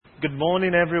Good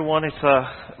morning, everyone. It's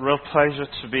a real pleasure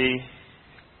to be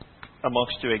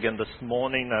amongst you again this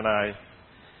morning, and I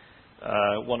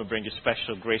want to bring you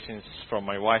special greetings from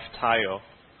my wife, Tayo,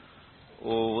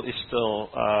 who is still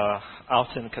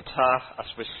out in Qatar as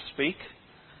we speak,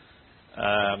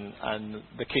 and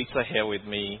the kids are here with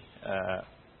me,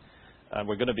 and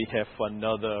we're going to be here for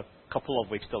another couple of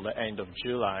weeks till the end of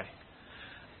July,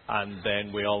 and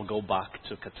then we all go back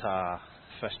to Qatar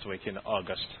first week in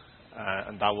August.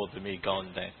 And that will be me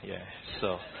gone then, yeah.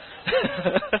 So,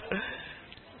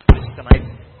 can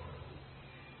I?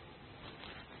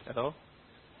 Hello?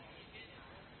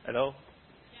 Hello?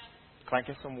 Can I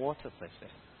get some water, please?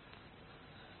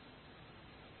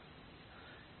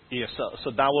 Yeah,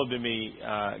 so that will be me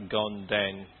gone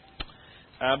then.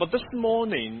 But this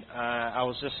morning, I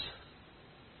was just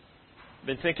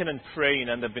been thinking and praying,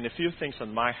 and there have been a few things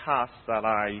on my heart that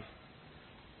I've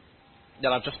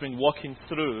just been walking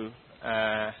through,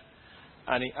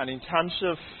 and in terms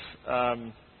of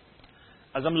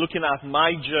as I'm looking at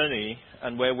my journey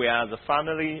and where we are as a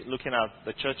family, looking at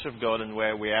the Church of God and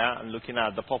where we are, and looking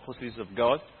at the purposes of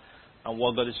God and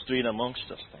what God is doing amongst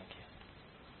us. Thank you.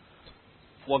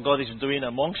 What God is doing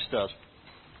amongst us.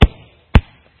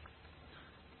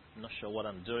 I'm not sure what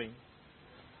I'm doing.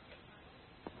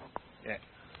 Yeah.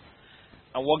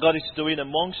 And what God is doing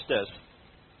amongst us.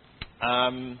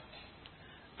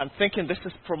 I'm thinking this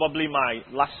is probably my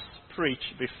last preach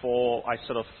before I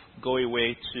sort of go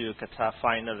away to Qatar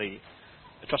finally.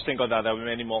 Trusting God that there will be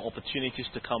many more opportunities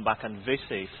to come back and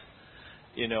visit.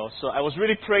 So I was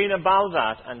really praying about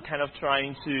that and kind of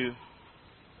trying to,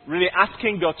 really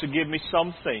asking God to give me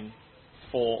something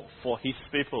for His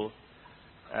people.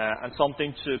 And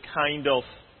something to kind of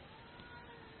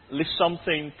lift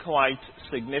something quite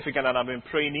significant, and I've been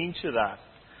praying into that.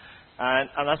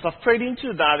 And as I've prayed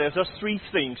into that, there's just three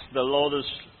things the Lord has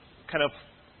kind of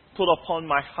put upon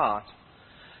my heart.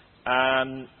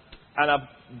 And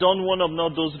I've done one of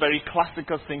not those very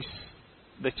classical things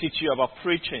they teach you about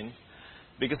preaching,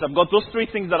 because I've got those three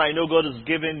things that I know God has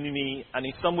given me, and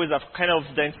in some ways I've kind of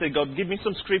then said, God, give me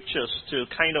some scriptures to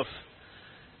kind of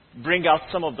bring out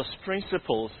some of those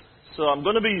principles. So I'm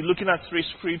going to be looking at three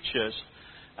scriptures.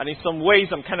 And in some ways,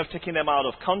 I'm kind of taking them out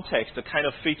of context to kind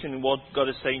of fit in what God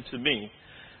is saying to me.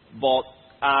 But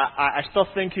I still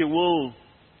think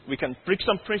we can pick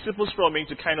some principles from it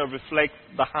to kind of reflect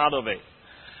the heart of it.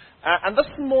 And this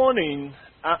morning,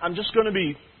 I'm just going to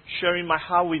be sharing my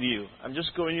heart with you. I'm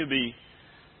just going to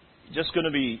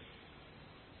be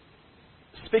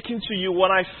speaking to you what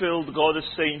I feel God is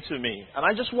saying to me. And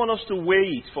I just want us to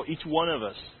wait for each one of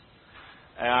us.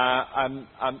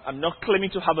 I'm not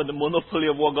claiming to have the monopoly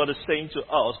of what God is saying to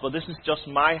us, but this is just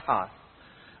my heart.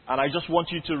 And I just want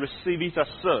you to receive it as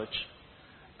such,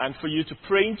 and for you to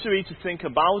pray into it, to think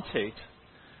about it,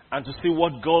 and to see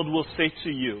what God will say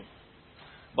to you.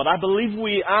 But I believe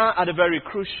we are at a very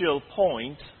crucial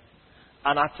point,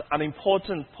 and at an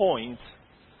important point.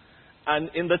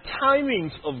 And in the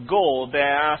timings of God,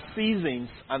 there are seasons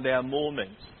and there are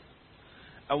moments.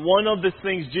 And one of the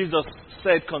things Jesus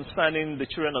said concerning the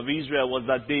children of Israel was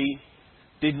that they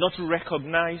did not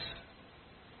recognize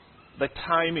the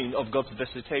timing of God's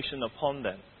visitation upon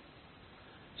them.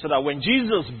 So that when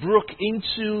Jesus broke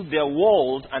into their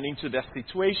world and into their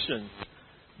situation,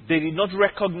 they did not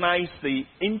recognize the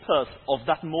impulse of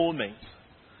that moment.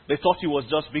 They thought it was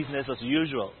just business as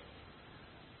usual.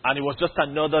 And it was just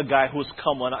another guy who's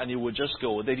come on and he would just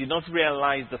go. They did not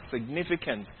realize the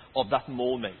significance of that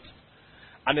moment.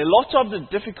 And a lot of the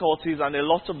difficulties and a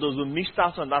lot of those who missed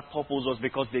out on that purpose was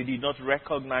because they did not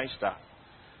recognize that.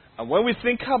 And when we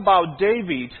think about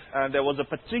David, there was a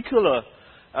particular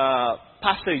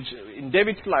passage in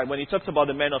David's life when he talks about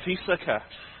the men of Issachar.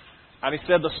 And he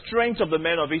said the strength of the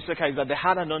men of Issachar is that they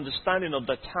had an understanding of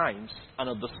the times and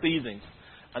of the seasons.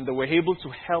 And they were able to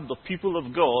help the people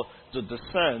of God to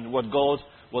discern what God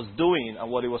was doing and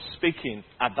what He was speaking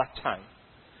at that time.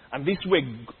 And these were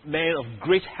men of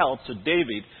great help to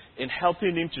David in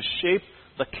helping him to shape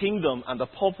the kingdom and the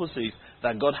purposes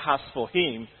that God has for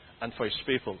him and for His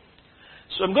people.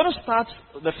 So I'm going to start.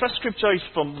 The first scripture is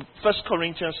from 1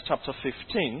 Corinthians chapter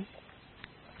 15.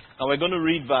 And we're going to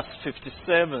read verse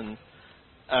 57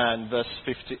 and verse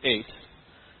 58.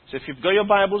 So if you've got your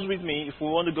Bibles with me, if we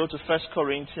want to go to 1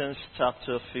 Corinthians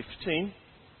chapter 15,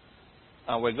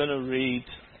 and we're going to read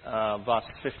verse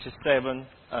 57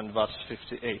 and verse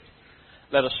 58.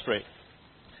 Let us pray.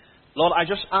 Lord, I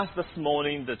just ask this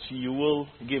morning that you will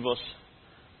give us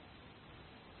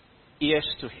ears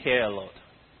to hear, Lord.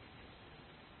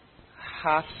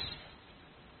 Hearts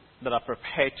that are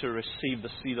prepared to receive the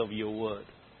seed of your word.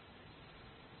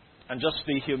 and just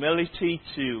the humility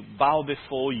to bow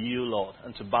before you, Lord,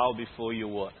 and to bow before your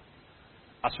word.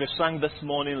 As we sang this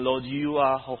morning, Lord, you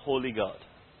are a holy God.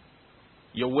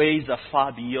 Your ways are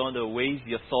far beyond our ways.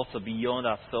 Your thoughts are beyond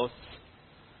our thoughts.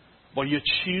 But you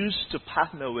choose to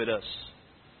partner with us.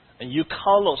 And you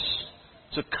call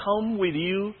us to come with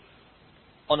you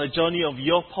on a journey of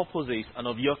your purposes and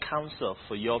of your counsel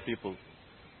for your people.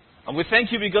 And we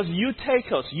thank you because you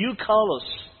take us, you call us,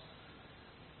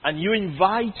 and you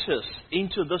invite us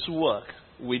into this work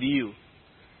with you.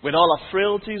 With all our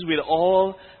frailties, with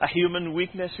all our human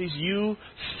weaknesses, you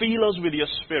fill us with your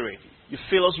spirit. You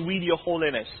fill us with your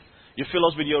holiness. You fill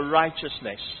us with your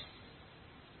righteousness.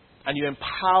 And you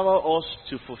empower us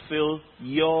to fulfill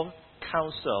your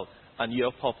counsel and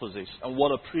your purposes. And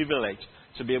what a privilege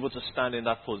to be able to stand in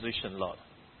that position, Lord.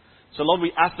 So, Lord,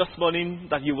 we ask this morning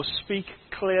that you will speak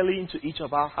clearly into each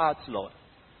of our hearts, Lord.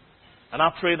 And I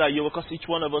pray that you will cause each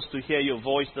one of us to hear your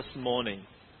voice this morning.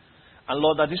 And,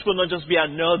 Lord, that this will not just be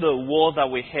another word that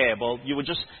we hear, but you will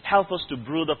just help us to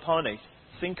brood upon it,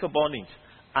 think upon it,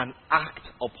 and act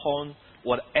upon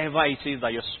whatever it is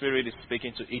that your Spirit is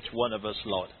speaking to each one of us,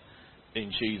 Lord. In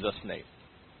Jesus' name.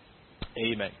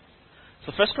 Amen.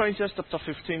 So 1 Corinthians chapter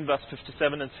 15, verse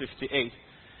 57 and 58.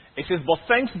 It says, "But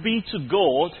thanks be to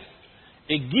God,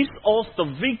 He gives us the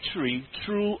victory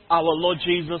through our Lord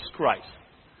Jesus Christ.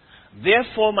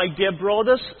 Therefore, my dear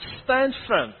brothers, stand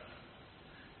firm.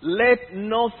 Let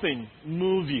nothing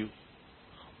move you.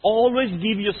 Always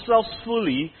give yourselves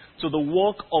fully to the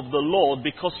work of the Lord,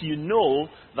 because you know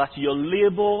that your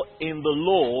labor in the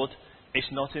Lord is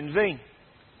not in vain."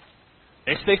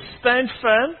 It says, stand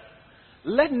firm.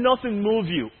 Let nothing move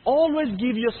you. Always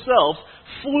give yourself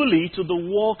fully to the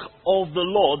work of the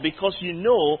Lord, because you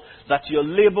know that your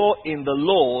labor in the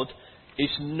Lord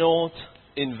is not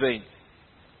in vain.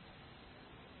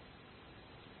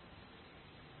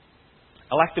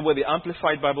 I like the way the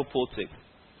Amplified Bible puts it.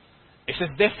 It says,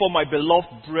 "Therefore, my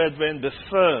beloved brethren, be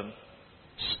firm,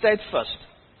 steadfast,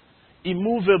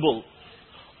 immovable,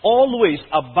 always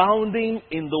abounding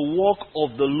in the work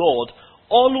of the Lord,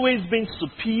 always being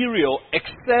superior,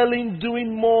 excelling,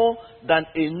 doing more than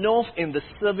enough in the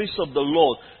service of the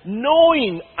Lord,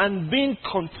 knowing and being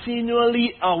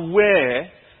continually aware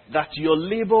that your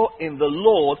labor in the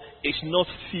Lord is not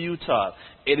futile.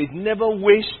 It is never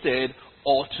wasted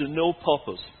or to no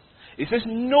purpose." It says,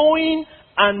 knowing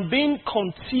and being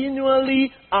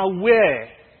continually aware.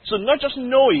 So not just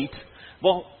know it,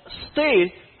 but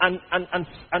stay and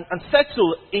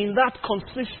settle in that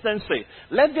consistency.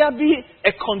 Let there be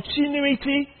a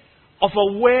continuity of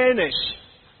awareness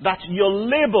that your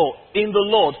labor in the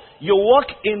Lord, your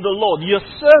work in the Lord, your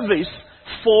service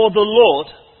for the Lord,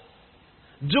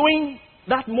 doing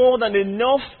that more than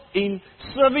enough in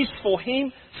service for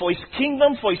Him, for His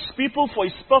kingdom, for His people, for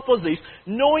His purposes,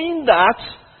 knowing that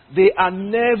they are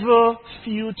never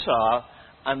futile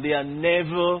and they are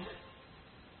never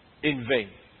in vain.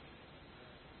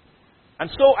 And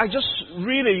so I just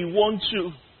really want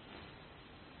to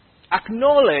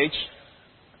acknowledge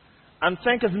and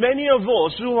thank as many of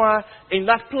us who are in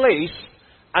that place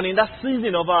and in that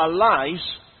season of our lives,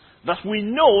 that we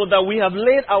know that we have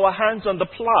laid our hands on the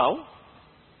plow,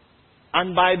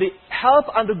 and by the help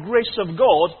and the grace of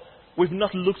God, we've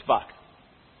not looked back.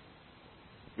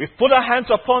 We've put our hands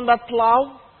upon that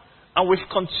plow, and we've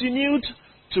continued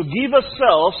to give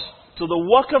ourselves to the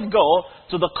work of God,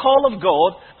 to the call of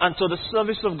God, and to the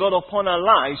service of God upon our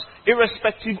lives,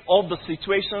 irrespective of the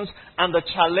situations and the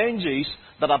challenges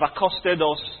that have accosted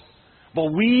us.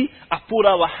 But we have put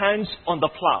our hands on the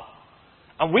plow.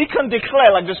 And we can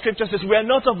declare, like the scripture says, we are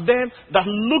not of them that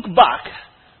look back.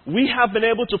 We have been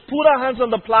able to put our hands on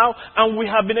the plow, and we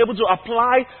have been able to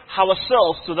apply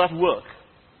ourselves to that work.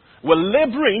 We're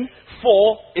laboring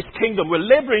for His kingdom. We're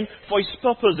laboring for His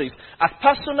purposes. At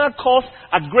personal cost,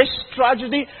 at great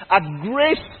tragedy, at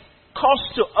great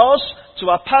cost to us, to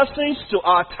our persons, to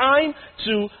our time,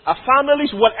 to our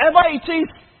families, whatever it is.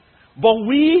 But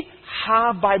we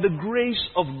have, by the grace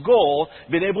of God,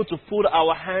 been able to put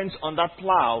our hands on that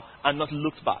plow and not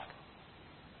looked back.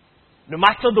 No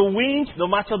matter the winds, no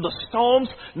matter the storms,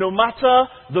 no matter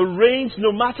the rains,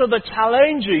 no matter the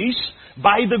challenges,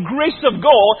 by the grace of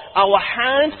God, our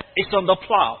hand is on the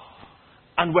plow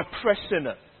and we're pressing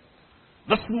it.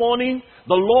 This morning,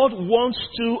 the Lord wants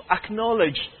to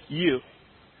acknowledge you.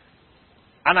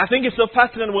 And I think it's so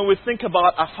pertinent when we think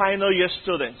about our final year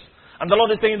students. And the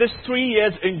Lord is saying, this 3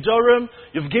 years in Durham,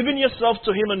 you've given yourself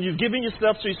to Him and you've given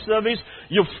yourself to His service.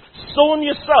 You've sown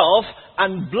yourself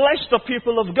and blessed the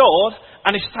people of God,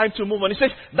 and it's time to move on. He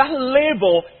says, that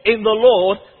labor in the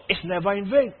Lord is never in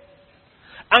vain.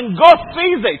 And God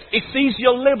sees it. He sees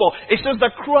your labor. He sees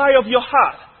the cry of your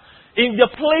heart. In the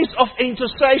place of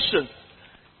intercession,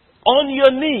 on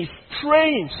your knees,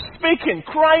 praying, speaking,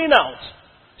 crying out,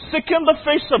 seeking the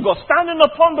face of God, standing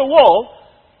upon the wall,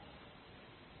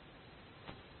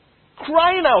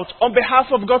 crying out on behalf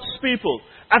of God's people,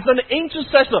 as an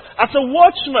intercessor, as a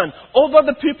watchman over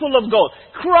the people of God,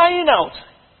 crying out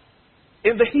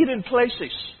in the hidden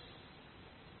places,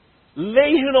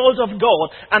 laying hold of God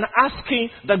and asking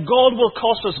that God will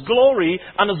cause His glory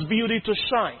and His beauty to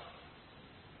shine.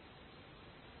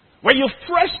 When you've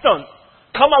pressed on,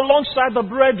 come alongside the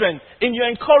brethren in your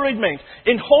encouragement,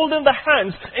 in holding the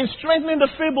hands, in strengthening the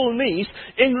feeble knees,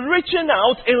 in reaching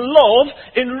out in love,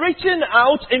 in reaching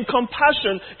out in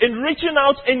compassion, in reaching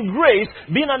out in grace,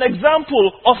 being an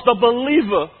example of the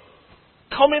believer,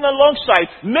 coming alongside,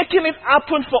 making it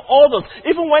happen for others,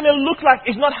 even when it looks like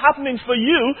it's not happening for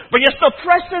you, but you're still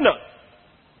pressing on.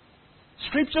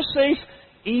 Scripture says,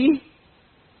 He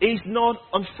is not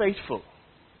unfaithful.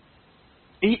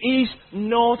 He is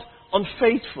not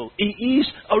unfaithful. He is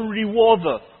a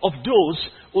rewarder of those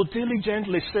who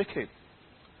diligently seek Him.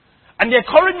 And the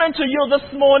encouragement to you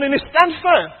this morning is stand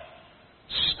firm.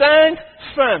 Stand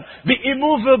firm. Be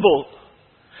immovable.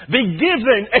 Be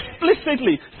given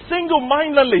explicitly,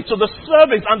 single-mindedly to the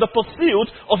service and the pursuit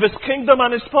of His kingdom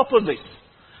and His purposes.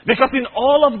 Because in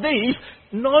all of these,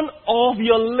 none of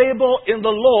your labor in the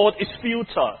Lord is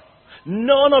futile.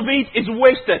 None of it is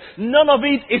wasted. None of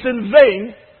it is in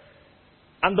vain.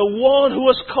 And the one who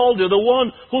has called you, the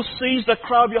one who sees the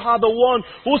cry of your heart, the one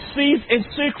who sees in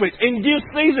secret, in due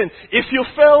season, if you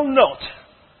fail not,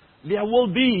 there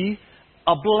will be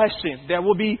a blessing. There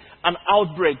will be an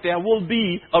outbreak. There will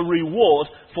be a reward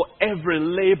for every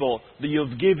labor that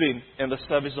you've given in the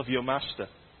service of your master.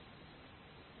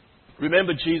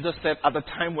 Remember, Jesus said at the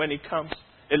time when He comes,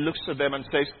 He looks to them and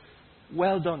says,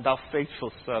 "Well done, thou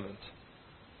faithful servant.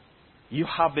 You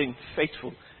have been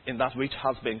faithful in that which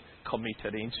has been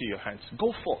committed into your hands.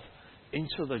 Go forth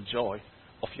into the joy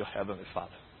of your heavenly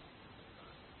Father."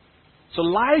 So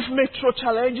life may throw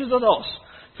challenges at us.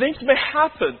 Things may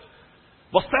happen.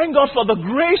 But thank God for the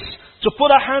grace to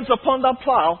put our hands upon that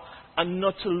plow and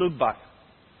not to look back.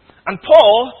 And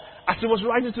Paul, as he was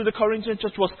writing to the Corinthian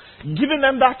church, was giving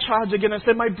them that charge again and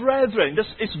said, "My brethren, this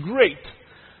is great.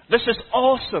 This is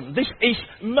awesome. This is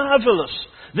marvelous.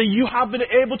 That you have been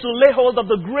able to lay hold of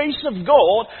the grace of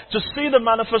God to see the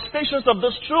manifestations of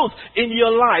this truth in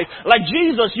your life. Like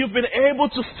Jesus, you've been able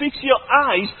to fix your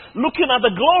eyes looking at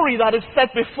the glory that is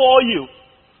set before you.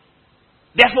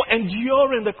 Therefore,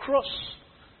 enduring the cross.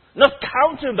 Not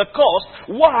counting the cost.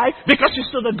 Why? Because you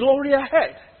see the glory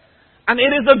ahead. And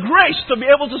it is a grace to be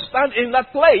able to stand in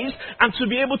that place and to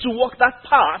be able to walk that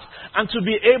path and to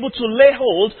be able to lay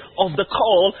hold of the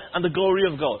call and the glory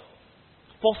of God.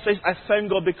 Paul says, "I thank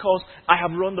God because I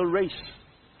have run the race.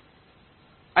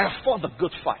 I have fought the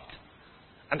good fight.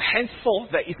 And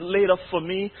henceforth there is laid up for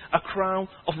me a crown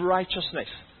of righteousness."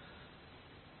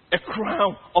 A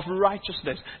crown of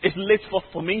righteousness is laid forth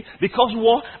for me because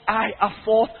what? I have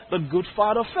fought the good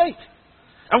fight of faith.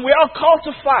 And we are called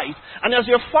to fight. And as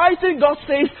you're fighting, God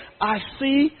says, "I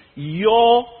see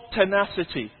your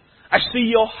tenacity. I see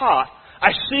your heart.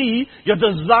 I see your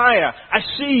desire. I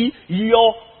see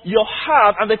your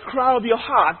heart and the cry of your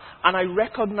heart, and I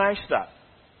recognize that.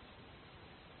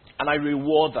 And I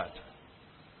reward that.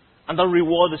 And the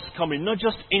reward is coming, not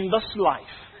just in this life,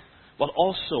 but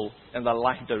also in the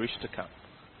life that is to come.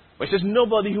 But He says,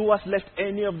 nobody who has left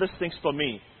any of these things for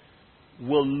me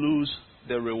will lose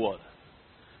their reward.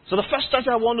 So the first church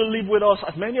I want to leave with us,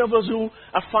 as many of us who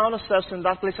have found ourselves in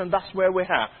that place, and that's where we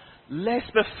are, let's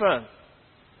be firm.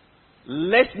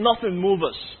 Let nothing move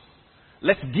us.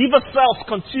 Let's give ourselves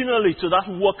continually to that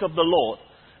work of the Lord,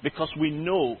 because we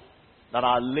know that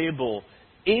our labor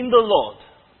in the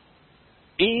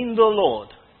Lord,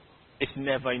 is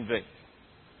never in vain.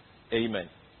 Amen.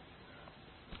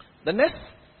 The next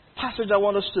passage I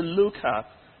want us to look at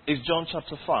is John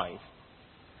chapter 5.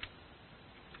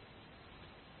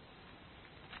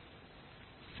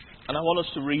 And I want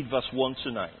us to read verse 1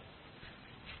 to 9.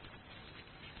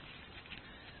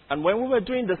 And when we were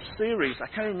doing the series, I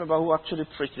can't remember who actually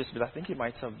preached this, but I think it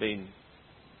might have been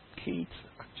Keith,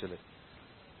 actually.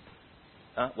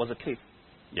 Was it Keith?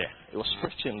 Yeah, it was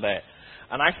preaching there.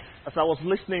 And as I was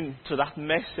listening to that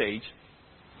message,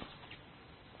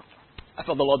 I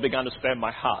thought the Lord began to stir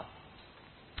my heart.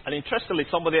 And interestingly,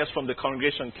 somebody else from the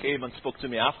congregation came and spoke to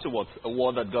me afterwards, a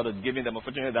word that God had given them.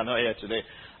 Unfortunately, they're not here today.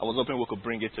 I was hoping we could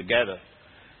bring it together.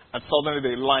 And suddenly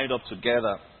they lined up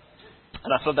together.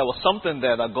 And I thought there was something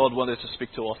there that God wanted to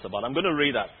speak to us about. I'm going to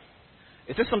read that.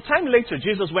 It says sometime later,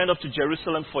 Jesus went up to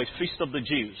Jerusalem for a feast of the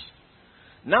Jews.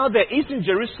 Now there is in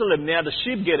Jerusalem near the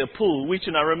sheep gate a pool, which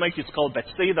in Aramaic is called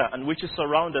Bethsaida, and which is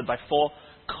surrounded by 4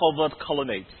 covered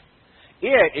colonnades.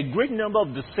 Here, a great number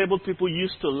of disabled people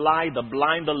used to lie, the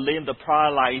blind, the lame, the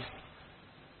paralyzed.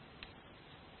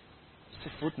 It's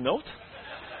a footnote.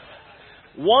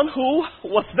 One who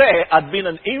was there had been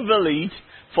an invalid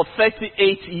for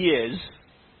 38 years.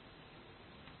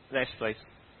 Next place.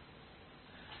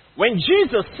 When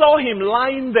Jesus saw him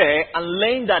lying there and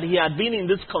learned that he had been in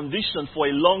this condition for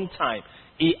a long time,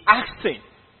 he asked him,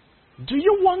 "Do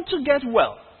you want to get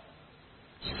well?"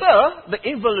 "Sir," the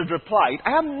invalid replied, "I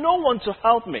have no one to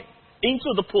help me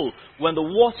into the pool when the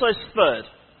water is stirred.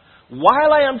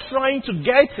 While I am trying to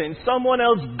get in, someone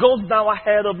else goes down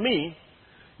ahead of me."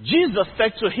 Jesus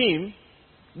said to him,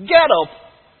 "Get up,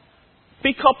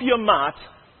 pick up your mat,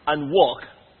 and walk."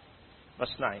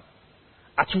 Verse 9.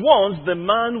 At once the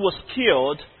man was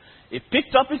cured. He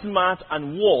picked up his mat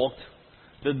and walked.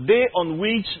 The day on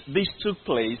which this took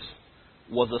place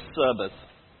was a Sabbath.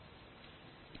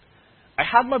 I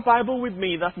had my Bible with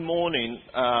me that morning,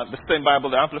 the same Bible,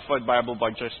 the Amplified Bible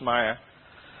by Joyce Meyer.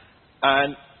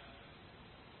 And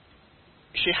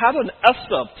she had an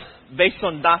excerpt based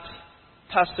on that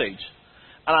passage.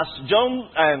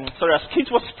 And as Keith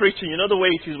was preaching, you know the way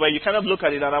it is where you kind of look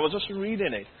at it, and I was just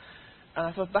reading it. And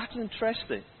I thought, that's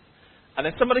interesting. And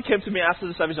then somebody came to me after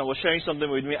the service and was sharing something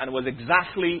with me, and it was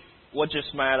exactly what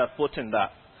Joyce Meyer had put in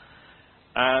that.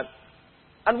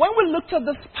 And when we looked at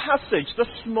this passage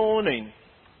this morning,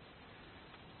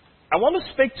 I want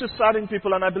to speak to certain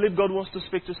people, and I believe God wants to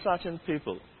speak to certain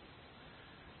people.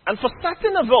 And for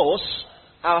certain of us,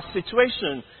 our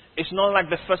situation is not like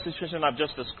the first situation I've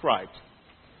just described.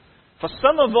 For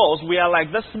some of us, we are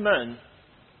like this man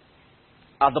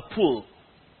at the pool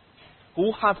who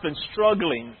has been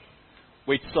struggling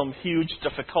with some huge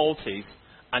difficulties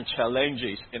and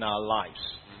challenges in our lives,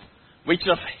 which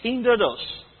have hindered us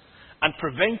and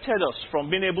prevented us from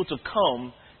being able to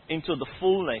come into the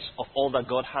fullness of all that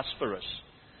God has for us.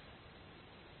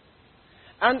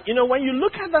 And, you know, when you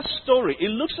look at that story, it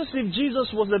looks as if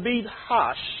Jesus was a bit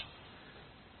harsh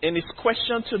in his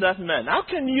question to that man. How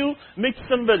can you meet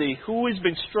somebody who has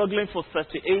been struggling for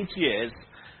 38 years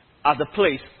at the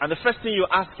place, and the first thing you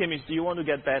ask him is, "Do you want to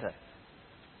get better?"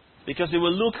 Because he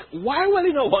will look, why will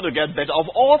he not want to get better? Of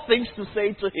all things to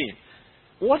say to him.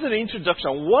 What an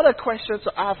introduction. What a question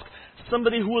to ask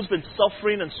somebody who has been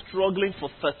suffering and struggling for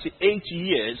 38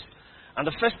 years. And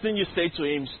the first thing you say to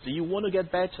him is, "Do you want to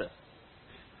get better?"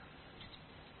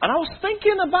 And I was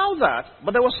thinking about that.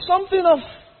 But there was something of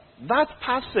that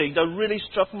passage that really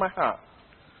struck my heart.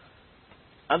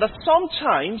 And that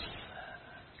sometimes,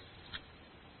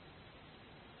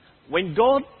 when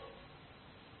God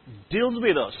deals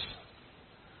with us,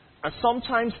 and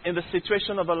sometimes in the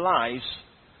situation of our lives,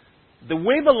 the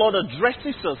way the Lord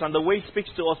addresses us and the way He speaks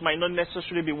to us might not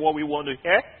necessarily be what we want to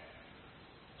hear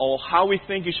or how we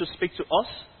think He should speak to us.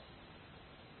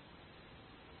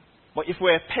 But if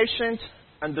we're patient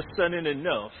and discerning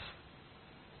enough,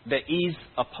 there is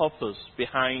a purpose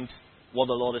behind what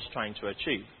the Lord is trying to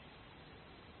achieve.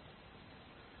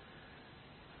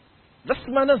 This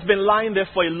man has been lying there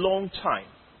for a long time.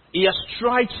 He has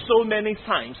tried so many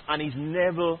times, and he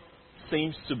never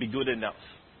seems to be good enough.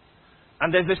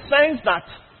 And there's a sense that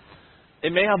he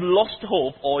may have lost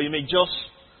hope, or he may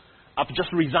have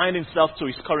just resigned himself to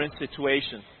his current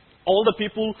situation. All the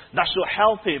people that should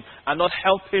help him are not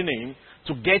helping him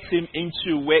to get him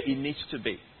into where he needs to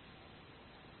be.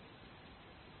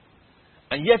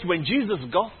 And yet when Jesus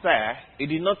got there, He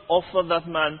did not offer that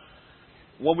man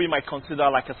what we might consider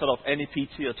like a sort of any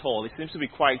pity at all. It seems to be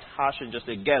quite harsh and just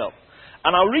a get up.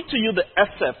 And I'll read to you the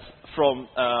excerpt from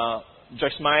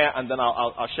Joyce Meyer, and then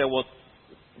I'll share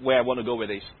where I want to go with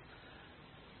this.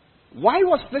 Why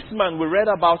was this man we read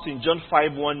about in John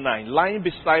 5:19 lying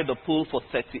beside the pool for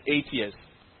 38 years?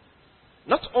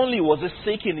 Not only was he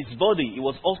sick in his body, he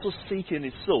was also sick in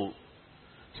his soul.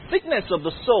 Sickness of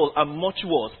the soul are much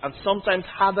worse and sometimes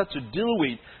harder to deal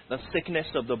with than sickness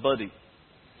of the body.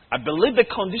 I believe the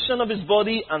condition of his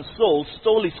body and soul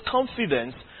stole his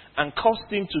confidence and caused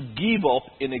him to give up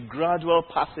in a gradual,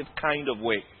 passive kind of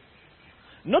way.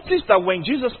 Notice that when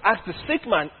Jesus asked the sick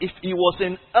man if he was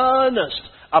in earnest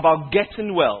about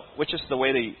getting well, which is the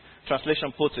way the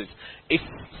translation puts it, it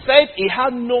said he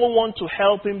had no one to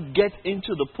help him get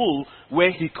into the pool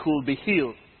where he could be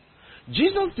healed.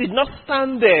 Jesus did not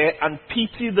stand there and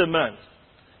pity the man.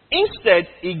 Instead,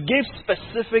 He gave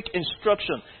specific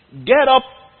instruction. Get up,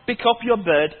 pick up your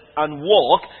bed, and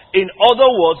walk. In other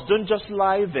words, don't just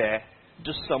lie there,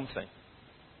 do something.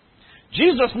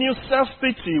 Jesus knew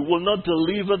self-pity will not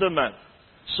deliver the man,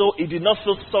 so he did not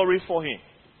feel sorry for him.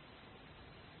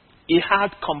 He had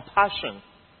compassion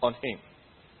on him.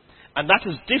 And that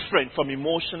is different from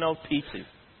emotional pity.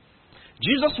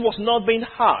 Jesus was not being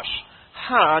harsh,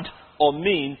 hard, or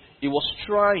mean. He was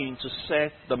trying to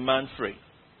set the man free.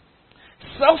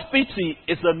 Self-pity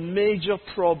is a major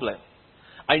problem.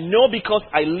 I know because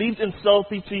I lived in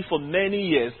self-pity for many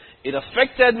years. It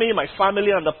affected me, my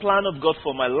family, and the plan of God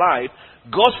for my life.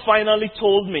 God finally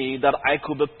told me that I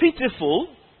could be pitiful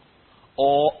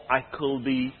or I could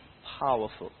be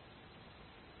powerful.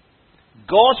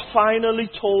 God finally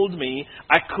told me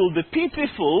I could be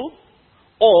pitiful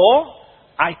or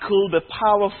I could be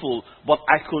powerful, but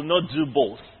I could not do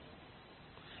both.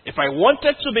 If I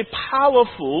wanted to be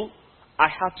powerful, I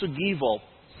had to give up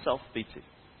self-pity.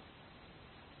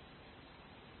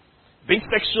 Being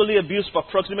sexually abused for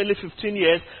approximately 15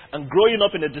 years and growing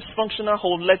up in a dysfunctional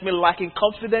home left me lacking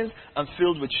confidence and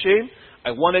filled with shame.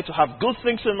 I wanted to have good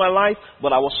things in my life,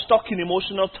 but I was stuck in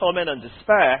emotional torment and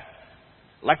despair.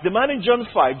 Like the man in John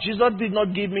 5, Jesus did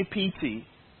not give me pity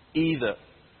either.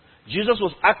 Jesus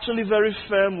was actually very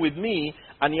firm with me,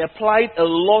 and he applied a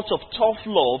lot of tough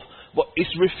love, but his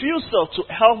refusal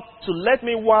to let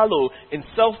me wallow in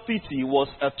self-pity was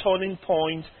a turning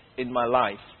point in my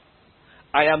life.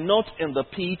 I am not in the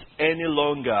pit any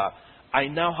longer. I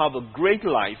now have a great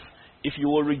life. If you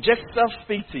will reject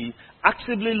self-pity,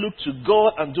 actively look to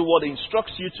God and do what he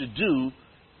instructs you to do,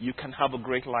 you can have a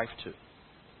great life too.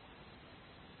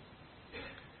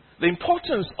 The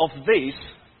importance of this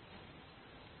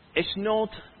is not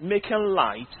making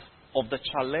light of the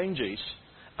challenges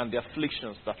and the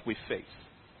afflictions that we face.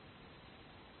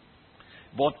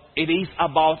 But it is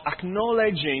about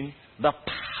acknowledging the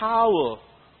power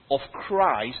of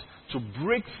Christ to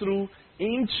break through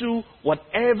into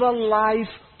whatever life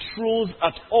throws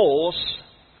at us,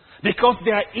 because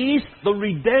there is the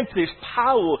redemptive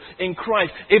power in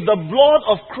Christ. If the blood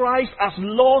of Christ has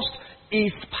lost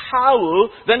its power,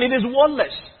 then it is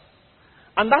worthless.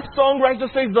 And that songwriter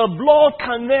says the blood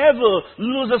can never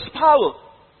lose its power.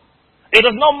 It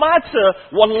does not matter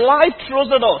what life throws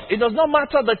at us. It does not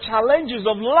matter the challenges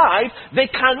of life.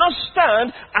 They cannot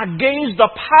stand against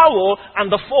the power and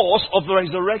the force of the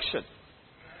resurrection.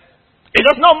 It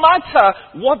does not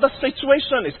matter what the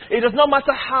situation is. It does not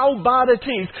matter how bad it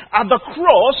is. At the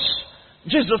cross,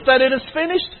 Jesus said it is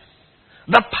finished.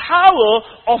 The power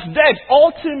of death,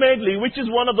 ultimately, which is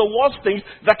one of the worst things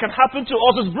that can happen to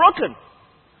us, is broken.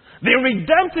 The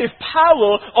redemptive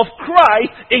power of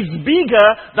Christ is bigger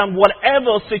than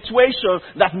whatever situation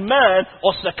that man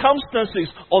or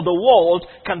circumstances or the world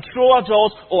can throw at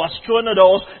us or has thrown at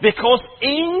us, because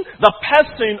in the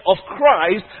person of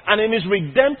Christ and in his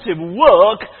redemptive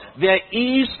work, there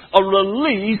is a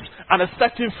release and a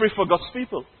setting free for God's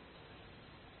people.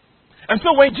 And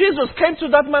so when Jesus came to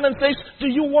that man and says, "Do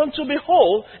you want to be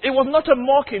whole?" it was not a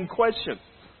mocking question.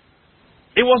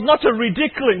 It was not a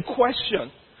ridiculing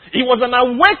question. It was an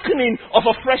awakening of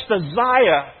a fresh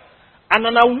desire and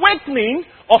an awakening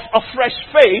of a fresh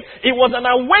faith. It was an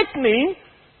awakening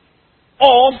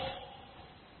of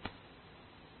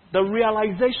the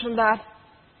realization that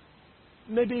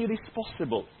maybe it is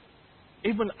possible,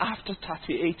 even after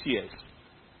 38 years,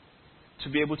 to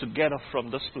be able to get up from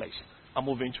this place and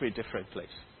move into a different place.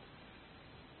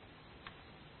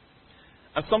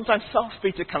 And sometimes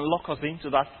self-pity can lock us into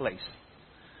that place.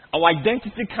 Our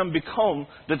identity can become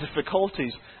the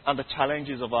difficulties and the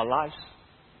challenges of our lives.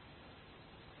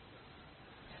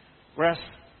 Whereas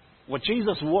what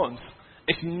Jesus wants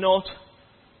is not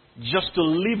just to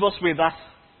leave us with that,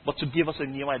 but to give us a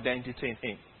new identity in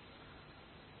him.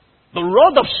 The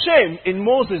rod of shame in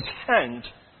Moses' hand,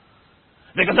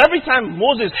 because every time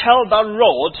Moses held that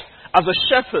rod as a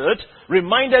shepherd,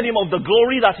 reminded him of the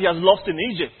glory that he has lost in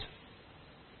Egypt.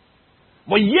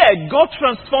 But yet, God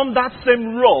transformed that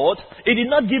same rod. He did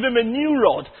not give him a new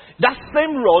rod. That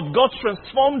same rod, God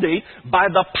transformed it by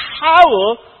the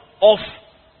power of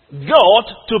God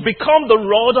to become the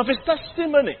rod of his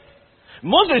testimony.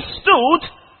 Moses stood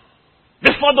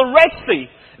before the Red Sea.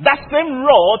 That same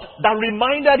rod that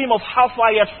reminded him of how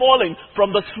far he had fallen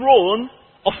from the throne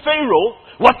of Pharaoh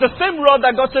was the same rod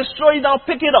that God says, "Throw it down,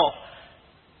 pick it up."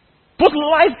 Put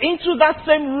life into that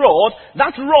same rod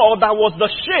that was the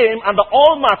shame and the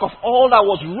hallmark of all that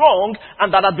was wrong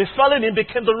and that had befallen him,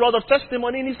 became the rod of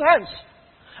testimony in his hands.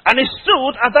 And he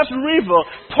stood at that river,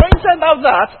 pointed out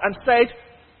that and said,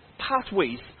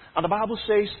 "Pathways." And the Bible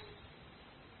says,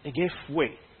 he gave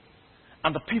way.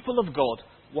 And the people of God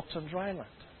walked on dry land.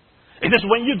 It is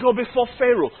when you go before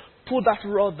Pharaoh, put that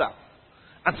rod down.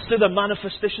 and see the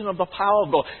manifestation of the power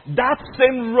of God. That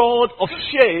same rod of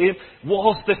shame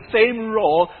was the same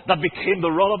rod that became the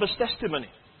rod of his testimony.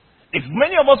 If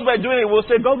many of us were doing it, we'll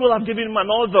say God will have given him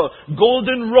another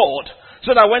golden rod,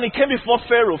 so that when he came before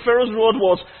Pharaoh, Pharaoh's rod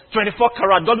was 24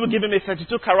 karat. God would give him a 32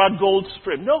 karat gold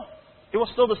frame. No, it was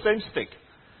still the same stick.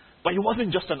 But it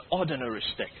wasn't just an ordinary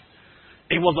stick.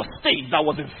 It was a stick that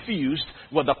was infused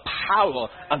with the power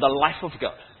and the life of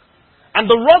God. And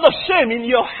the rod of shame in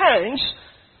your hands,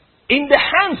 in the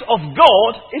hands of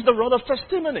God, is the rod of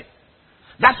testimony.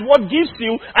 That's what gives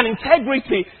you an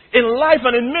integrity in life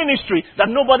and in ministry that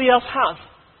nobody else has.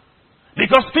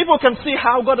 Because people can see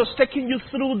how God has taken you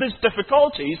through these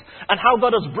difficulties and how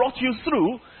God has brought you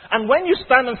through. And when you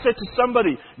stand and say to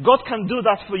somebody, God can do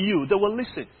that for you, they will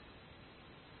listen.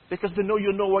 Because they know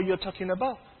you know what you're talking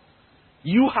about.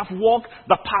 You have walked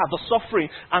the path, the suffering,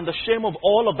 and the shame of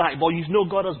all of that, but you know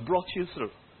God has brought you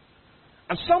through.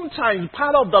 And sometimes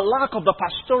part of the lack of the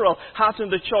pastoral heart in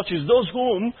the church is those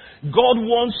whom God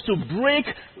wants to break,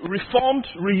 reform,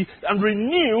 and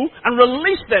renew, and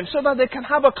release them so that they can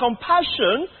have a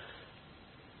compassion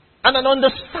and an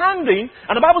understanding.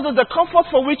 And the Bible says the comfort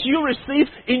for which you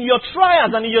receive in your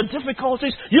trials and in your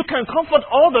difficulties, you can comfort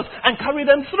others and carry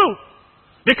them through.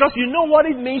 Because you know what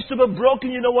it means to be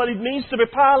broken, you know what it means to be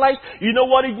paralyzed, you know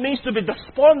what it means to be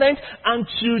despondent and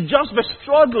to just be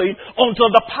struggling until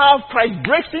the power of Christ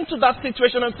breaks into that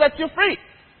situation and sets you free.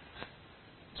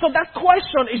 So that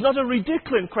question is not a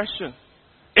ridiculous question.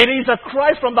 It is a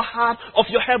cry from the heart of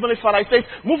your Heavenly Father. It says,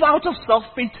 move out of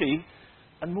self-pity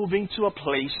and move into a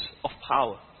place of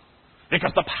power.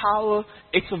 Because the power,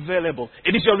 it's available.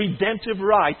 It is your redemptive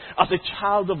right as a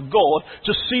child of God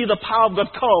to see the power of God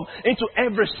come into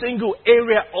every single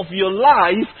area of your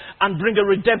life and bring a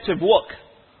redemptive work.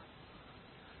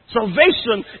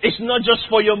 Salvation is not just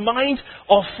for your mind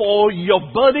or for your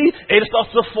body, it is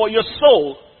also for your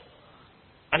soul.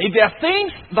 And if there are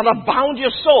things that have bound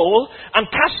your soul and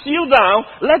cast you down,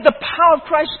 let the power of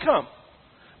Christ come.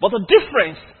 But the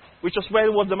difference, which is where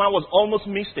the man was almost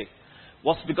mystic,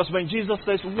 was because when Jesus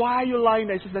says, why are you lying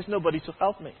there? He says, there's nobody to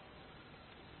help me.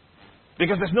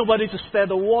 Because there's nobody to stir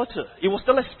the water. He was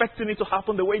still expecting it to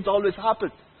happen the way it always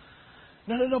happened.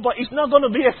 No, but it's not going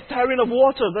to be a stirring of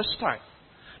water this time.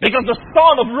 Because the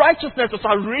Son of Righteousness is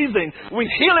arisen with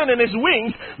healing in his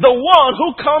wings. The one who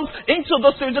comes into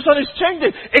the situation is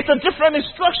changing. It's a different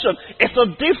instruction. It's a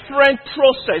different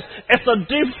process. It's a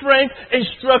different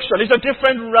instruction. It's a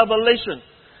different revelation.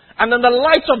 And in the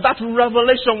light of that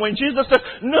revelation, when Jesus said,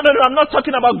 no, I'm not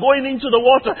talking about going into the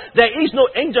water. There is no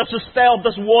angel to stir up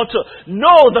this water.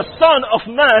 No, the Son of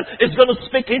Man is going to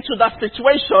speak into that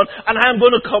situation, and I am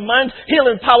going to command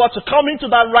healing power to come into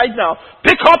that right now.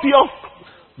 Pick up your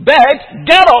bed,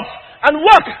 get up, and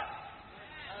work.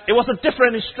 It was a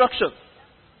different instruction.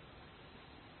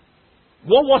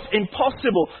 What was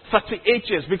impossible 38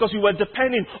 years because you were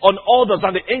depending on others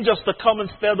and the angels to come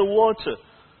and stir the water.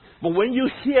 But when you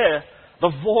hear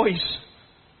the voice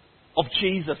of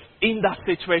Jesus in that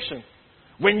situation,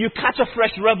 when you catch a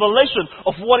fresh revelation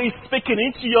of what he's speaking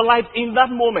into your life in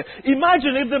that moment,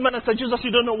 imagine if the man said, Jesus,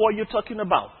 you don't know what you're talking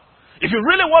about. If you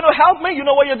really want to help me, you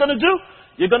know what you're going to do?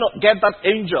 You're going to get that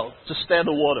angel to stir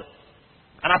the water.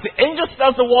 And as the angel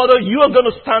stirs the water, you are going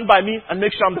to stand by me and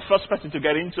make sure I'm the first person to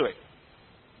get into it.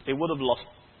 They would have lost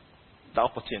the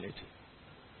opportunity.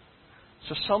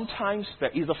 So sometimes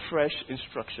there is a fresh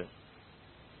instruction.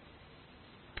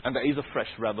 And there is a fresh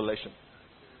revelation.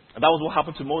 And that was what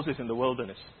happened to Moses in the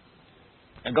wilderness.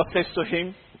 And God says to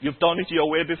him, you've done it your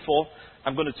way before.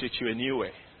 I'm going to teach you a new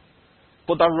way.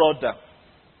 Put that rod down.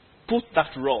 Put that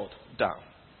rod down.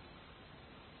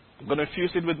 I'm going to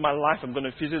infuse it with my life. I'm going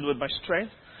to infuse it with my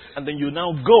strength. And then you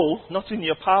now go, not in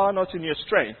your power, not in your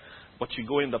strength, but you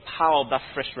go in the power of that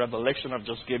fresh revelation I've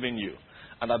just given you.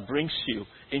 And that brings you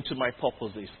into my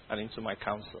purposes and into my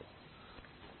counsel.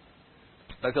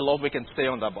 There's a lot we can say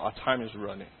on that, but our time is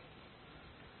running.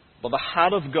 But the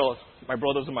heart of God, my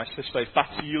brothers and my sisters, is back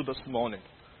to you this morning.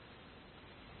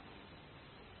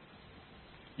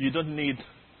 You don't need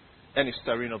any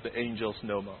stirring of the angels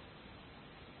no more.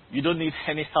 You don't need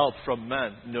any help from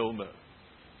man no more.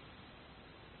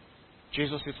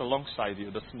 Jesus is alongside you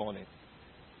this morning.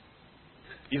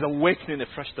 He's awakening a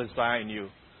fresh desire in you.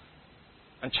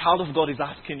 And child of God is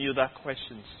asking you that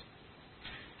questions.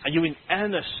 Are you in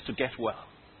earnest to get well?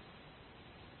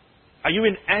 Are you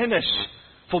in earnest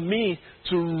for me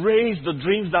to raise the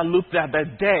dreams that look that they're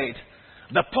dead?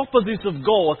 The purposes of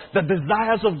God, the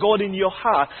desires of God in your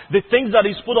heart, the things that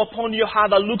He's put upon your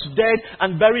heart that looks dead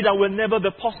and buried and will never be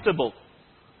possible.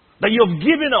 That you have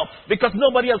given up because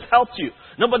nobody has helped you.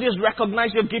 Nobody has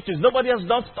recognized your giftings. Nobody has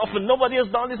done stuff, and nobody has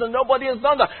done this, and nobody has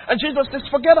done that. And Jesus says,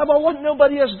 forget about what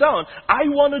nobody has done. I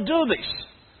want to do this.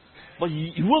 But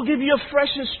He will give you a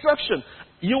fresh instruction.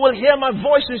 You will hear my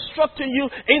voice instructing you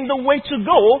in the way to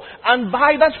go. And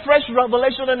by that fresh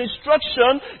revelation and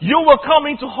instruction, you will come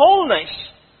into wholeness.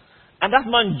 And that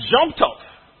man jumped up.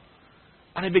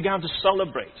 And he began to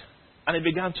celebrate. And he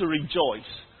began to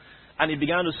rejoice. And he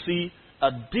began to see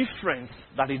a difference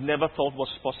that he never thought was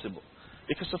possible.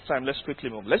 Because of time, let's quickly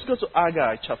move. Let's go to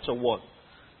Haggai chapter 1.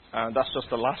 And that's just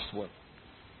the last one.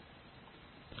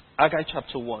 Haggai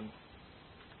chapter 1.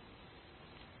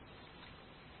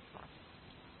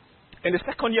 In the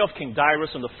second year of King Darius,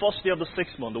 on the first day of the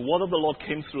 6th month, the word of the Lord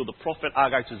came through the prophet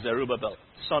Haggai to Zerubbabel,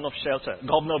 son of Shealtiel,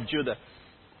 governor of Judah,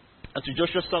 and to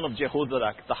Joshua, son of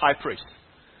Jehozadak, the high priest.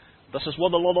 This is what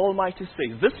the Lord Almighty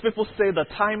says. These people say the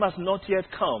time has not yet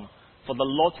come for the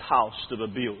Lord's house to be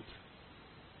built.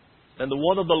 Then the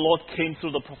word of the Lord came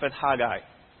through the prophet Haggai.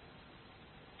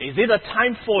 Is it a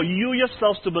time for you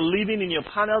yourselves to be living in your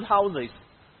paneled houses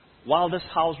while this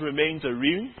house remains a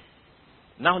ruin?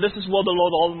 Now this is what the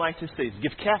Lord Almighty says.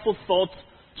 Give careful thought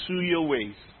to your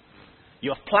ways.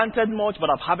 You have planted much, but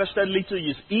have harvested little.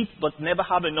 You eat, but never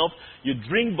have enough. You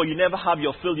drink, but you never have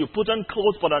your fill. You put on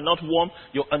clothes, but are not warm.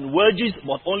 You earn wages,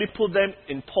 but only put them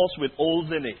in pots with holes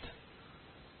in it.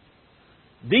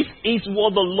 This is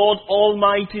what the Lord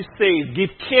Almighty says. Give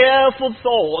careful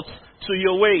thought to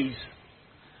your ways.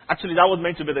 Actually, that was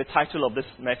meant to be the title of this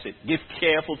message. Give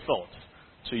careful thought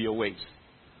to your ways.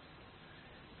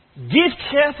 Give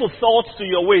careful thoughts to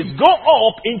your ways. Go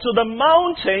up into the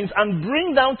mountains and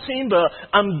bring down timber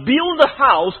and build a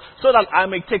house so that I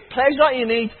may take pleasure in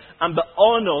it and be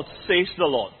honored, says the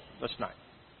Lord. Verse 9.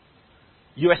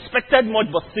 You expected much,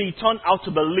 but see, it turned out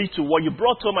to be little. What you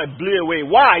brought home, I blew away.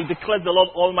 Why? Declares the Lord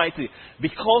Almighty.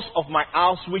 Because of my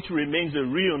house which remains a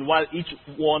ruin, while each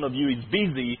one of you is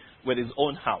busy with his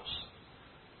own house.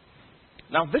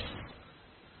 Now this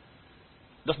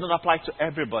does not apply to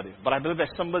everybody, but I believe there's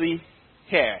somebody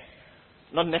here,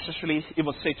 not necessarily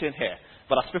even sitting here,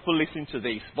 but as people listen to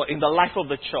this, but in the life of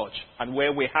the church and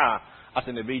where we are as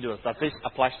individuals, that this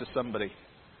applies to somebody.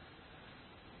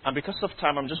 And because of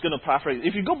time, I'm just going to paraphrase.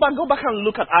 If you go back and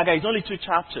look at Haggai, it's only 2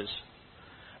 chapters.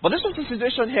 But this is the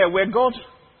situation here where God,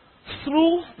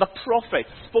 through the prophet,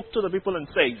 spoke to the people and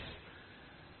says,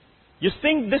 you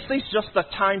think this is just the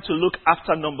time to look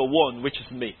after number one, which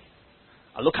is me.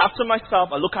 I look after myself,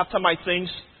 I look after my things,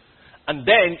 and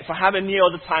then if I have any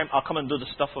other time, I'll come and do the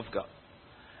stuff of God.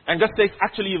 And God says,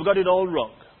 actually, you've got it all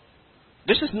wrong.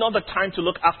 This is not the time to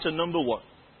look after number one.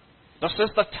 This is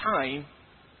the time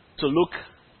to look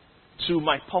to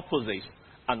my purposes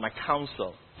and my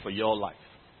counsel for your life.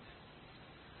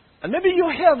 And maybe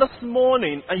you're here this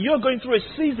morning and you're going through a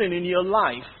season in your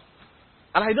life,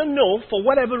 and I don't know, for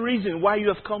whatever reason, why you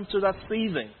have come to that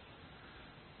season.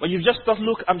 But you've just thought,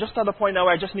 look, I'm just at the point now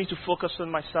where I just need to focus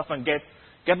on myself and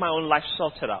get my own life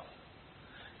sorted out.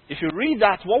 If you read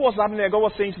that, what was happening there? God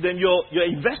was saying to them, you're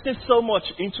investing so much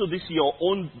into this, your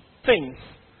own things,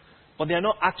 but they're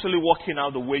not actually working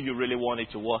out the way you really want it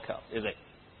to work out, is it?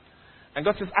 And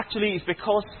God says, actually, it's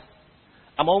because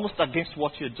I'm almost against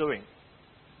what you're doing.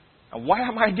 And why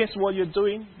am I against what you're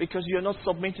doing? Because you're not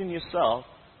submitting yourself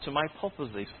to my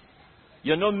purposes.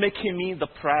 You're not making me the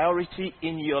priority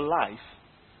in your life.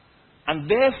 And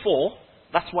therefore,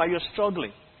 that's why you're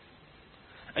struggling.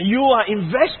 And you are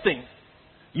investing.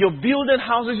 You're building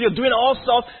houses, you're doing all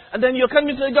sorts, and then you're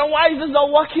coming to God, why is this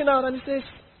not working out? And he says,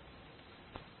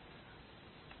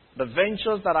 the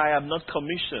ventures that I have not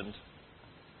commissioned,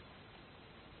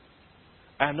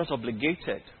 I am not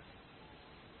obligated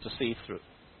to see it through.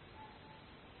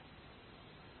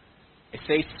 It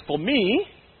says, for me,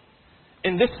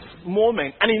 in this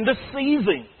moment and in this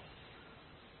season,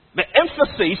 the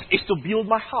emphasis is to build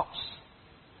my house.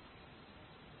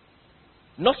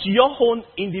 Not your own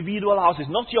individual houses,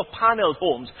 not your paneled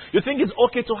homes. You think it's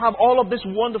okay to have all of these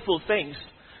wonderful things,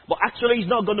 but actually it's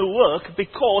not going to work,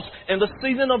 because in the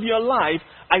season of your life,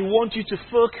 I want you to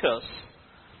focus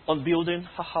on building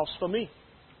a house for me.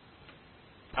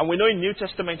 And we know in New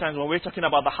Testament times, when we're talking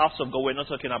about the house of God, we're not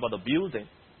talking about the building.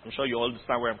 I'm sure you all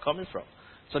understand where I'm coming from.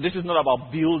 So this is not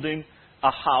about building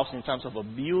a house in terms of a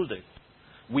building.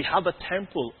 We have the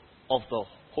temple of the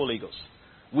Holy Ghost.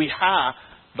 We have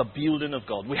the building of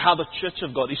God. We have the church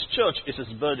of God. His church is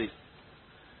His body.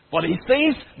 But He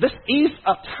says this is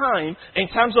a time in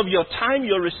terms of your time,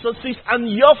 your resources,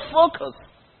 and your focus.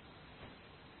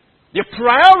 Your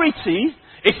priority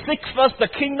is seek first the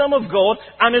kingdom of God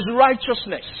and His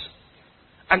righteousness.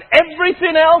 And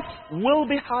everything else will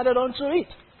be added onto it.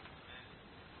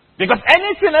 Because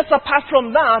anything else apart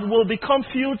from that will become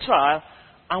futile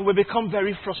and will become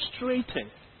very frustrating.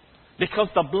 Because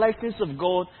the blessings of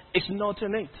God is not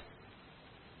in it.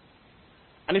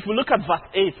 And if we look at verse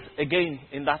 8 again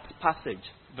in that passage,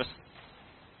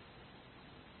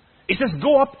 it says,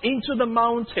 go up into the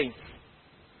mountains,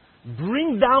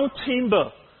 bring down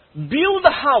timber, build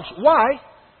a house. Why?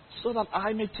 So that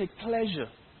I may take pleasure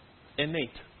in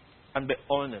it and be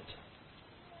honored.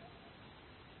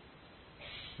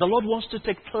 The Lord wants to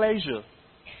take pleasure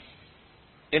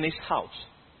in His house.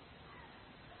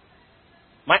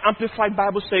 My Amplified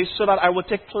Bible says, so that I will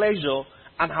take pleasure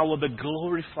and I will be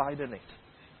glorified in it.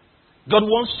 God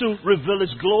wants to reveal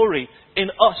His glory in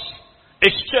us,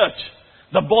 His church,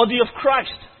 the body of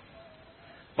Christ.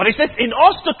 But He says, in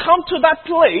us to come to that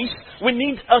place, we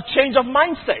need a change of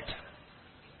mindset.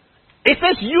 It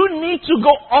says, you need to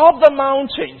go up the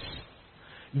mountains.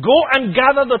 Go and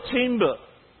gather the timber.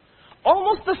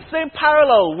 Almost the same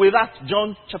parallel with that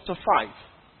John chapter 5.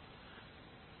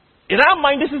 In our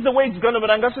mind, this is the way it's going to be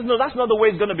done. God says, no, that's not the way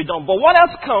it's going to be done. But what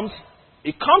else comes?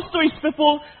 It comes to His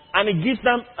people and He gives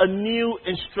them a new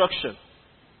instruction.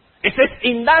 It says,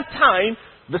 in that time,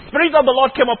 the Spirit of the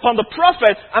Lord came upon the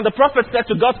prophet, and the prophet said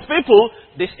to God's people,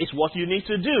 this is what you need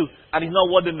to do. And it's not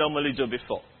what they normally do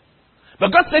before. But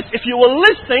God says, if you will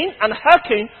listen and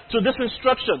hearken to this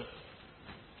instruction,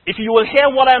 if you will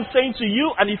hear what I am saying to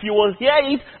you, and if you will hear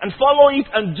it and follow it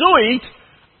and do it,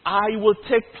 I will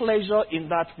take pleasure in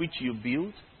that which you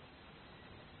build,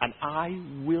 and I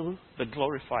will be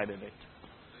glorified in it.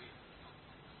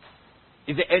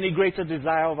 Is there any greater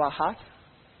desire of our heart?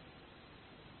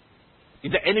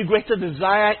 Is there any greater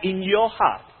desire in your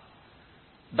heart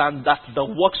than that the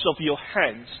works of your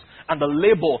hands and the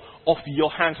labor of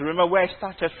your hands, remember where I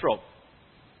started from,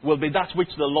 will be that which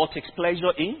the Lord takes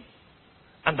pleasure in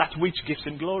and that which gives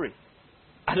Him glory?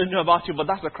 I don't know about you, but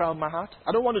that's the cry of my heart.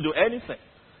 I don't want to do anything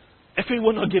if it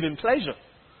will not give Him pleasure.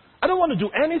 I don't want to do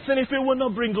anything if it will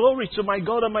not bring glory to my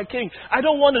God and my King. I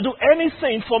don't want to do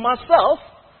anything for myself.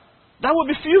 That would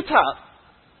be futile.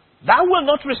 That will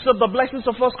not receive the blessings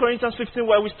of 1 Corinthians 15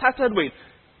 where we started with.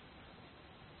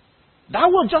 That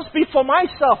will just be for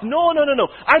myself. No.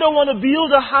 I don't want to build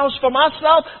a house for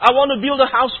myself. I want to build a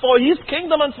house for His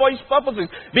kingdom and for His purposes.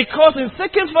 Because in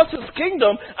seeking first His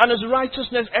kingdom and His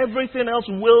righteousness, everything else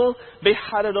will be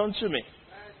added unto me.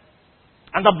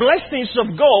 And the blessings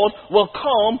of God will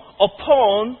come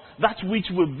upon that which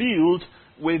we build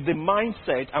with the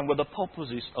mindset and with the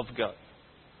purposes of God.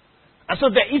 And so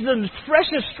there is a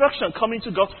fresh instruction coming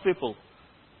to God's people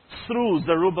through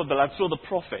Zerubbabel and through the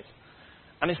prophet.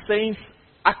 And it's saying,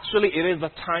 actually, it is the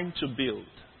time to build.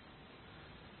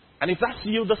 And if that's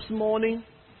you this morning,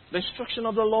 the instruction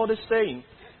of the Lord is saying,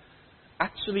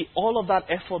 actually, all of that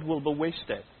effort will be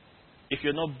wasted if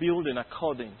you're not building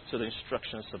according to the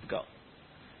instructions of God.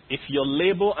 If your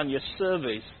labor and your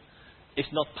service is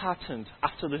not patterned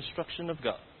after the instruction of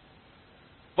God.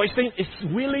 But He's saying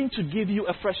it's willing to give you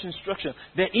a fresh instruction.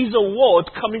 There is a word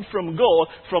coming from God,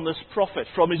 from His prophet,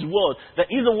 from His word. There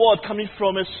is a word coming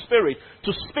from His Spirit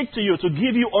to speak to you, to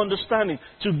give you understanding,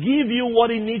 to give you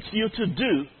what He needs you to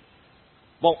do.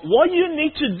 But what you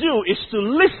need to do is to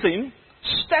listen,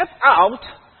 step out,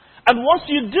 and once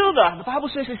you do that, the Bible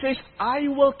says, it says, I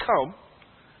will come.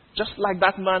 Just like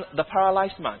that man, the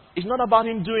paralyzed man. It's not about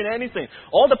him doing anything.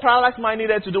 All the paralyzed man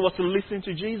needed to do was to listen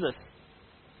to Jesus.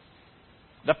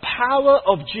 The power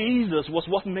of Jesus was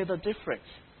what made the difference.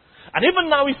 And even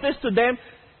now He says to them,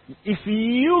 if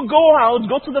you go out,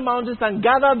 go to the mountains and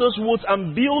gather those woods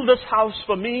and build this house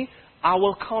for me, I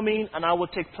will come in and I will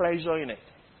take pleasure in it.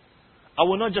 I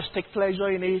will not just take pleasure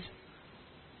in it,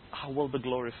 I will be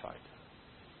glorified.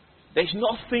 There's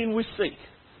nothing we seek.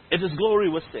 It is glory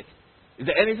we seek. Is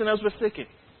there anything else we're seeking?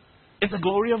 It's the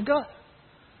glory of God.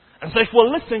 And so if we're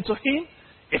listening to Him,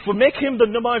 if we make Him the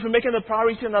number, if we make Him the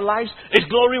priority in our lives, His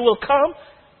glory will come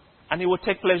and He will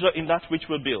take pleasure in that which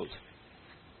we build.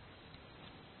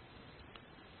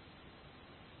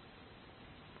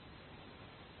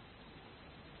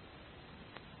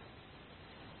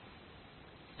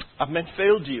 Have men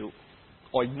failed you,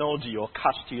 or ignored you, or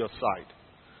cast to your side,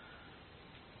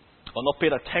 or not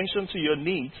paid attention to your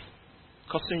needs,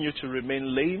 causing you to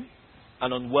remain lame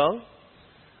and unwell,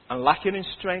 and lacking in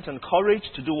strength and courage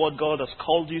to do what God has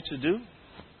called you to do?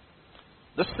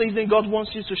 This season, God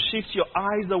wants you to shift your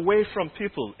eyes away from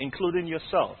people, including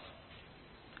yourself.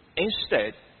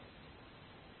 Instead,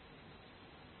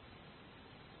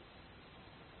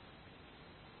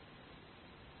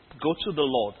 go to the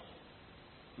Lord.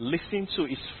 Listen to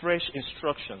His fresh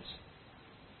instructions.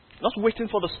 Not waiting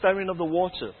for the stirring of the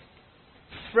water.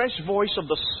 Fresh voice of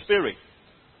the Spirit.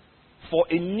 for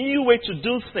a new way to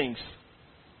do things.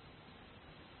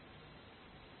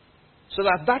 So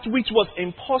that that which was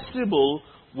impossible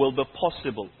will be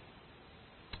possible.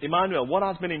 Emmanuel, what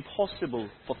has been impossible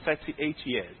for 38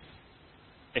 years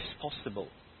is possible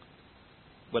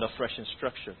with a fresh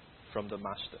instruction from the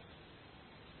Master.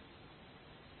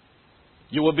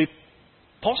 You will be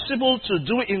possible to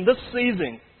do in this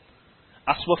season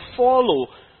as we follow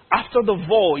after the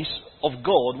voice of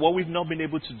God what we've not been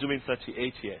able to do in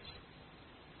 38 years.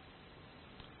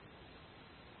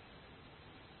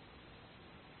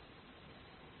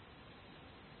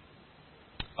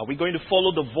 Are we going to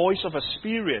follow the voice of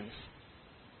experience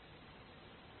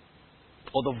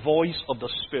or the voice of the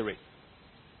Spirit?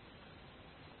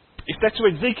 He said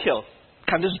to Ezekiel,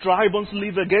 can these dry bones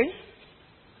live again?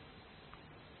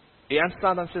 He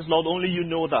answered and says, Lord, only you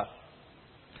know that.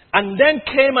 And then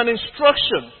came an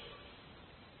instruction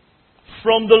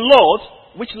from the Lord,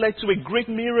 which led to a great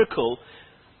miracle,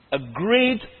 a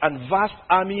great and vast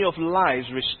army of lives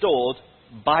restored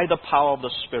by the power of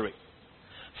the Spirit.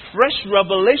 Fresh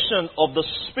revelation of the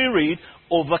Spirit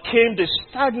overcame the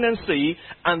stagnancy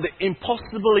and the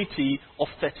impossibility of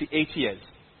 38 years.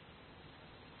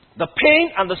 The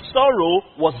pain and the sorrow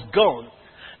was gone.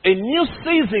 A new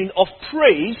season of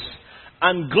praise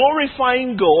and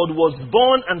glorifying God was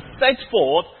born and set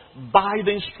forth by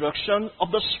the instruction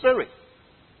of the Spirit.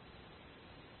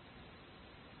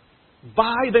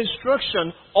 By the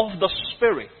instruction of the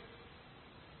Spirit.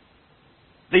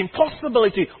 The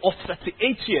impossibility of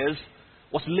 38 years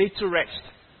was laid to rest,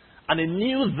 and a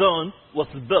new dawn was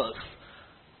birthed.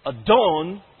 A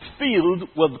dawn filled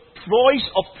with voice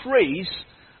of praise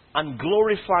and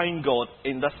glorifying God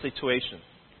in that situation.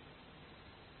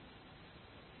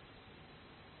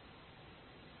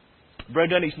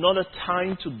 Brethren, it's not a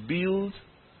time to build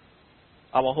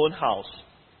our own house.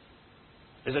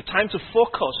 It's a time to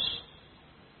focus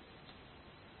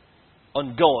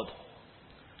on God.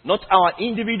 Not our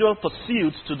individual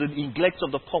pursuits to the neglect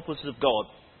of the purposes of God.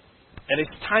 And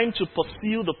it's time to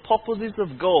pursue the purposes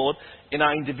of God in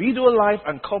our individual life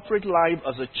and corporate life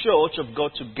as a church of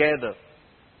God together.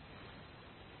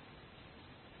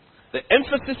 The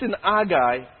emphasis in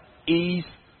Haggai is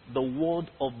the word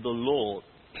of the Lord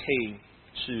came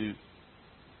to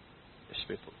his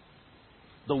people.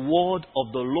 The word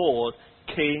of the Lord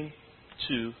came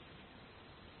to.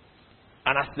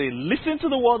 And as they listened to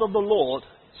the word of the Lord,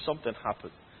 something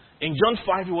happened. In John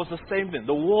 5, it was the same thing.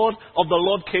 The word of the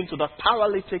Lord came to that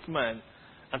paralytic man,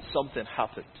 and something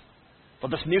happened. For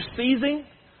this new season,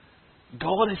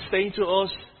 God is saying to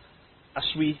us, as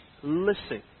we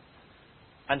listen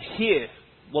and hear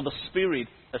what the Spirit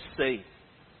is saying,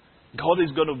 God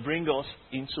is going to bring us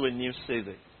into a new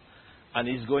season, and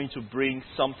He's going to bring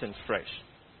something fresh.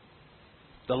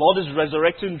 The Lord is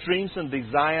resurrecting dreams and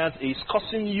desires. He's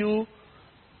causing you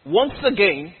once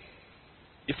again.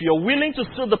 If you're willing to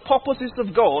see the purposes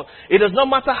of God, it does not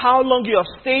matter how long you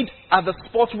have stayed at the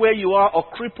spot where you are or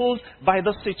crippled by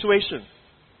the situation.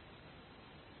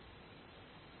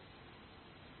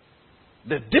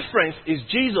 The difference is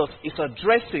Jesus is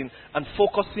addressing and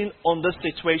focusing on the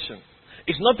situation.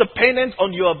 It's not dependent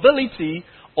on your ability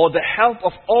or the help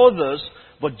of others,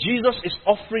 but Jesus is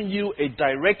offering you a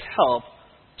direct help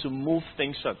to move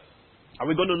things up. Are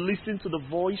we going to listen to the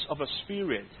voice of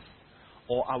experience,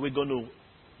 or are we going to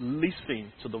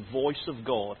listen to the voice of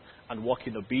God and walk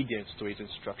in obedience to His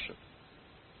instruction?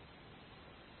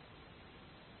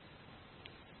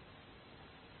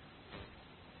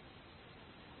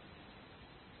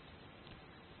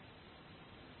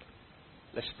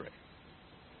 Let's pray.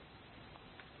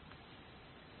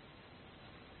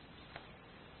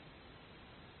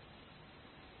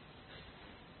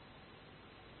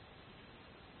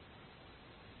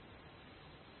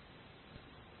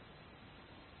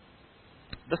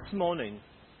 This morning,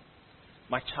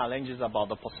 my challenge is about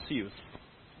the pursuit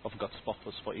of God's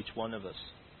purpose for each one of us.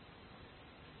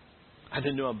 I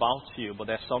don't know about you, but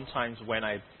there are some times when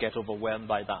I get overwhelmed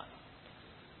by that.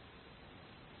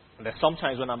 And there's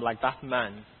sometimes when I'm like that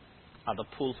man at the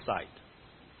poolside,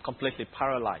 completely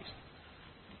paralyzed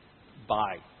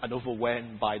by and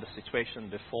overwhelmed by the situation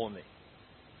before me.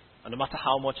 And no matter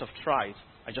how much I've tried,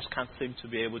 I just can't seem to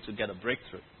be able to get a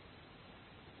breakthrough.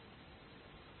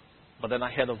 But then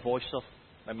I heard a voice of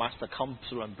my Master come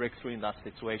through and break through in that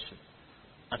situation.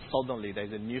 And suddenly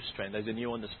there's a new strength, there's a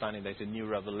new understanding, there's a new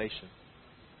revelation.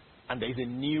 And there's a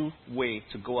new way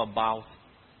to go about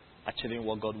achieving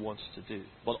what God wants to do.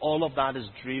 But all of that is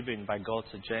driven by God's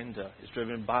agenda. It's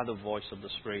driven by the voice of the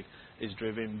Spirit. It's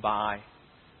driven by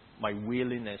my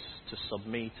willingness to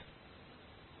submit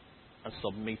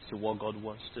to what God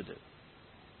wants to do.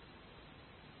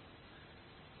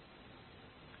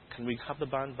 Can we have the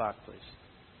band back, please?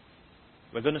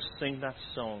 We're going to sing that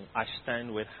song, I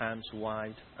stand with hands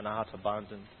wide and heart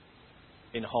abandoned,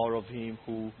 in horror of him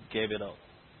who gave it up.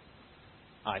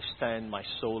 I stand, my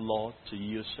soul, Lord, to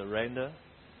you surrender.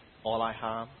 All I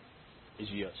have is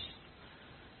yours.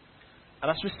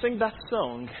 And as we sing that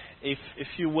song, if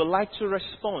you would like to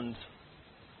respond,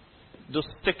 just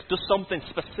stick to something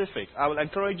specific. I will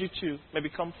encourage you to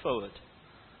maybe come forward.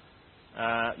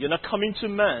 You're not coming to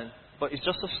man, but it's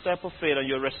just a step of faith and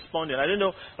you're responding. I don't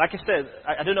know, like I said,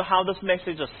 I don't know how this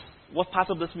message is, what part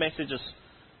of this message is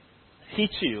hit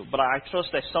you, but I trust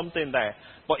there's something there.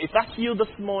 But if that's you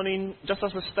this morning, just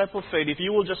as a step of faith, if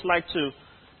you would just like to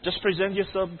just present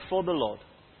yourself before the Lord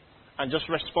and just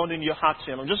respond in your heart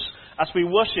to Him. As we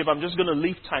worship, I'm just going to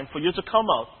leave time for you to come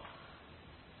out.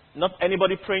 Not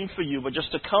anybody praying for you, but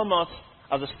just to come out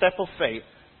as a step of faith.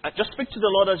 And just speak to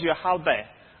the Lord as you're out there.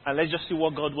 And let's just see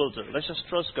what God will do. Let's just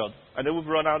trust God. I know we've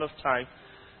run out of time,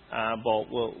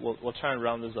 but we'll try and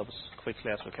round this up as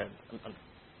quickly as we can.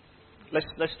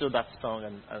 Let's do that song,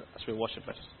 and as we worship,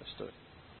 let's do it.